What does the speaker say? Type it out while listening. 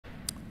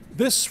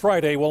This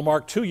Friday will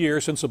mark 2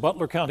 years since a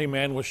Butler County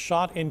man was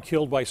shot and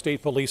killed by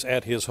state police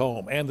at his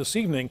home. And this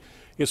evening,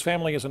 his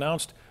family has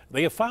announced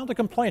they have filed a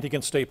complaint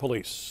against state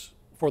police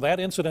for that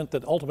incident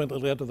that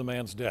ultimately led to the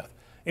man's death.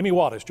 Amy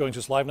Wadas joins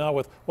us live now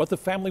with what the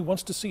family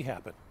wants to see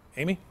happen.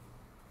 Amy?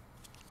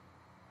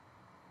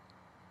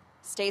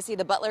 Stacy,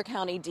 the Butler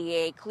County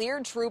DA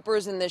cleared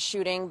troopers in this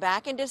shooting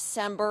back in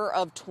December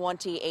of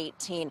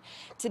 2018.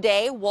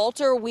 Today,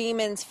 Walter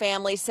Weeman's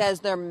family says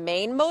their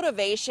main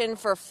motivation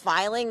for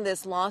filing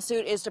this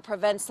lawsuit is to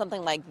prevent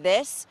something like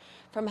this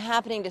from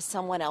happening to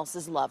someone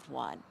else's loved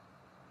one.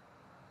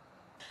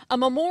 A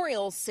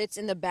memorial sits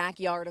in the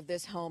backyard of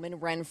this home in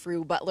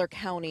Renfrew, Butler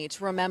County,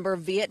 to remember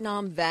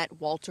Vietnam vet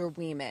Walter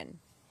Weeman.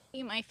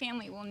 My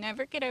family will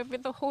never get over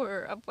the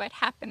horror of what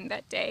happened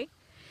that day.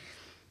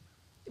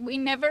 We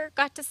never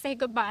got to say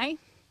goodbye.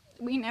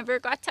 We never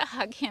got to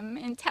hug him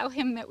and tell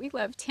him that we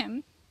loved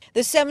him.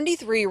 The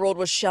 73-year-old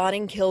was shot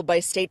and killed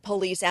by state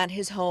police at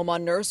his home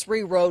on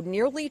Nursery Road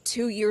nearly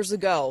 2 years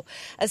ago,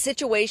 a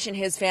situation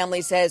his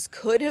family says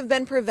could have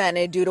been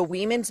prevented due to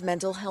Weeman's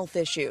mental health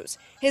issues.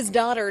 His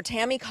daughter,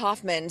 Tammy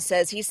Kaufman,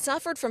 says he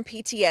suffered from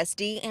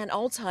PTSD and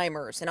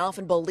Alzheimer's and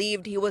often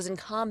believed he was in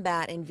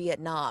combat in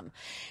Vietnam.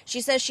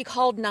 She says she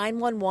called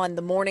 911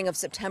 the morning of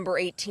September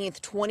 18,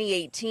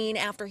 2018,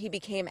 after he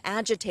became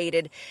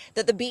agitated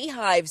that the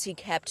beehives he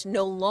kept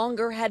no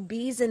longer had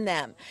bees in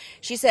them.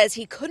 She says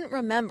he couldn't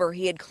remember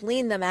he had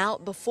cleaned them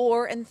out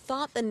before and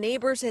thought the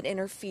neighbors had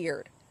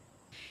interfered.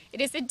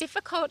 It is a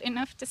difficult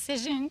enough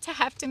decision to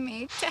have to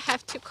make, to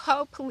have to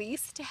call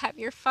police, to have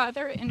your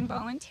father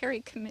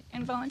involuntarily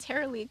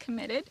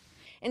committed.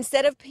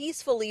 Instead of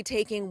peacefully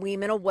taking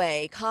Weeman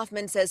away,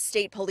 Kaufman says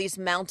state police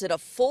mounted a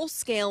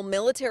full-scale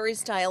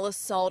military-style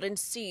assault and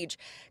siege,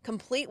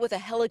 complete with a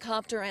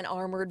helicopter and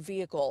armored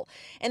vehicle.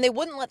 And they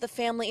wouldn't let the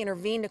family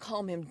intervene to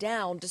calm him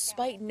down,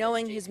 despite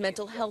knowing his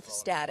mental health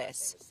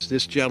status.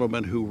 This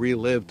gentleman who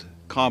relived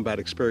combat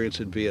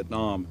experience in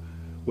Vietnam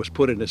was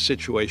put in a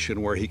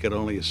situation where he could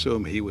only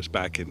assume he was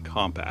back in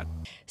combat.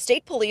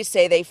 State police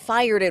say they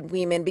fired at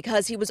Weeman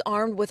because he was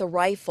armed with a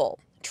rifle.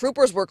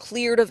 Troopers were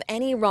cleared of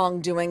any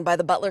wrongdoing by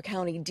the Butler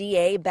County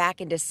DA back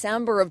in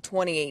December of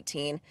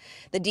 2018.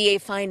 The DA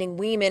finding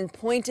Weeman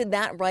pointed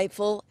that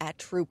rifle at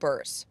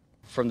troopers.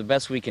 From the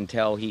best we can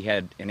tell, he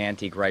had an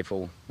antique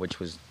rifle, which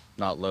was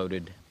not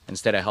loaded.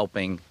 Instead of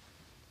helping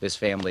this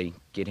family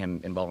get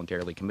him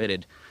involuntarily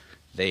committed,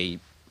 they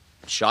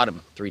shot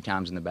him 3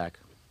 times in the back,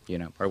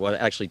 or well,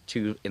 actually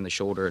 2 in the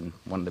shoulder and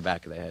 1 in the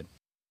back of the head.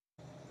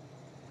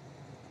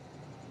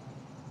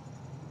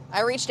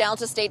 I reached out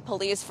to state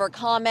police for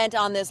comment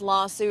on this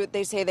lawsuit.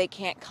 They say they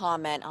can't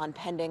comment on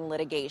pending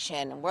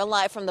litigation. We're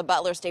live from the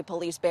Butler State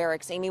Police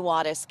Barracks. Amy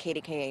Wadas,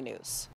 KDKA News.